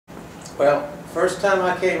Well, first time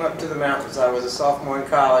I came up to the mountains, I was a sophomore in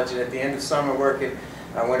college, and at the end of summer working,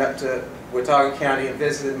 I went up to Watauga County and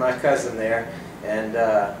visited my cousin there. And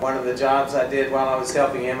one of the jobs I did while I was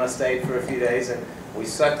helping him, I stayed for a few days, and we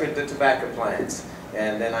suckered the tobacco plants.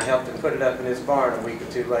 And then I helped him put it up in his barn a week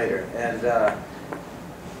or two later. And I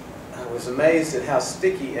was amazed at how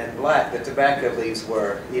sticky and black the tobacco leaves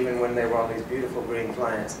were, even when they were on these beautiful green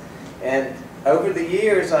plants. And over the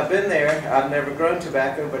years I've been there, I've never grown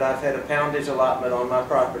tobacco, but I've had a poundage allotment on my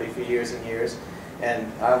property for years and years.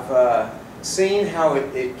 And I've seen how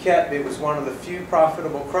it was one of the few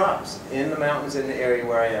profitable crops in the mountains in the area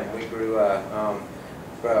where I am. We grew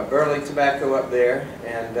burley tobacco up there,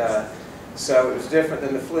 and so it was different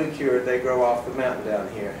than the flue cured they grow off the mountain down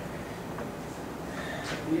here.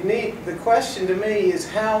 The question to me is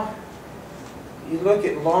how you look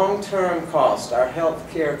at long-term cost. Our health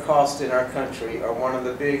care costs in our country are one of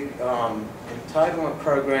the big entitlement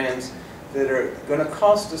programs that are going to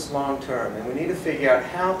cost us long-term, and we need to figure out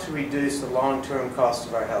how to reduce the long-term cost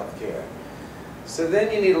of our health care. So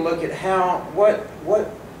then you need to look at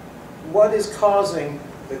what is causing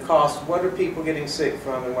the cost, what are people getting sick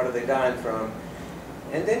from, and what are they dying from,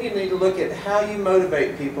 and then you need to look at how you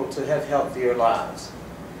motivate people to have healthier lives.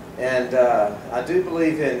 And I do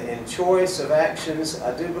believe in choice of actions.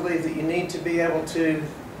 I do believe that you need to be able to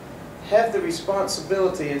have the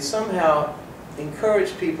responsibility and somehow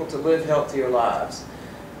encourage people to live healthier lives.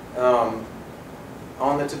 On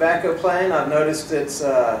the tobacco plan, I've noticed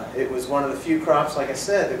that it was one of the few crops, like I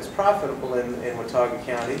said, that was profitable in Watauga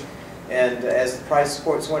County. And as the price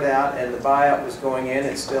supports went out and the buyout was going in,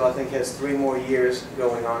 it still, I think, has 3 more years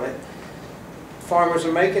going on it. Farmers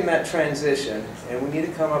are making that transition, and we need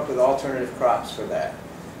to come up with alternative crops for that.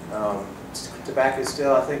 Tobacco is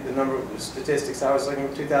still, I think the number of statistics I was looking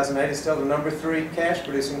at 2008 is still the #3 cash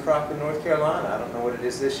producing crop in North Carolina. I don't know what it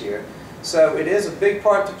is this year. So it is a big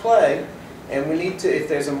part to play, and we need to, if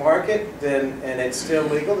there's a market then, and it's still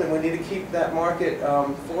legal, then we need to keep that market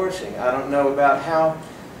flourishing. I don't know about how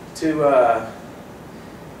to,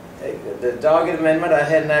 the Doggett Amendment I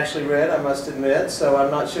hadn't actually read, I must admit, so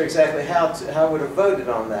I'm not sure exactly how I would have voted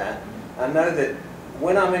on that. I know that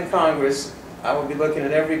when I'm in Congress, I will be looking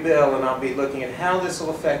at every bill, and I'll be looking at how this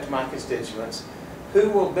will affect my constituents,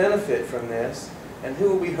 who will benefit from this, and who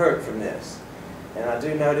will be hurt from this. And I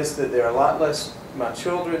do notice that there are a lot less, my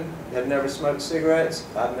children have never smoked cigarettes,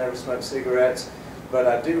 I've never smoked cigarettes, but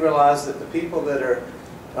I do realize that the people that are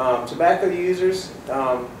tobacco users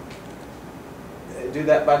do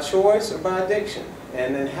that by choice or by addiction.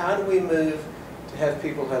 And then how do we move to have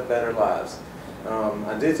people have better lives?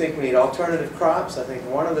 I do think we need alternative crops. I think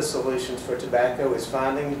one of the solutions for tobacco is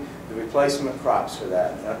finding the replacement crops for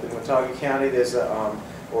that. Up in Watauga County, there's an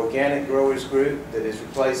organic growers group that is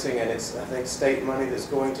replacing, and it's, I think, state money that's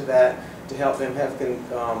going to that to help them have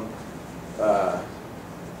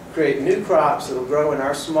create new crops that will grow in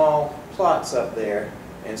our small plots up there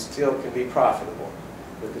and still can be profitable.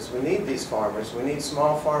 Because we need these farmers. We need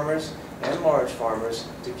small farmers and large farmers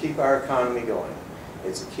to keep our economy going.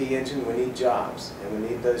 It's a key engine. We need jobs, and we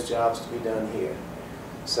need those jobs to be done here.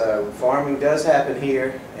 So farming does happen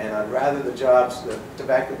here, and I'd rather the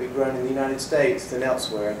tobacco be grown in the United States than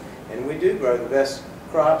elsewhere. And we do grow the best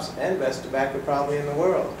crops and best tobacco probably in the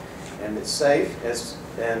world. And it's safe,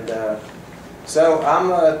 so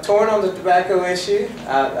I'm torn on the tobacco issue.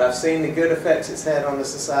 I've seen the good effects it's had on the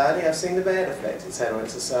society. I've seen the bad effects it's had on the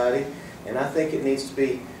society. And I think it needs to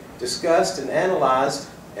be discussed and analyzed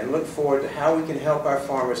and look forward to how we can help our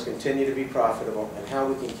farmers continue to be profitable and how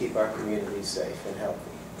we can keep our communities safe and healthy.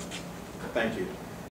 Thank you.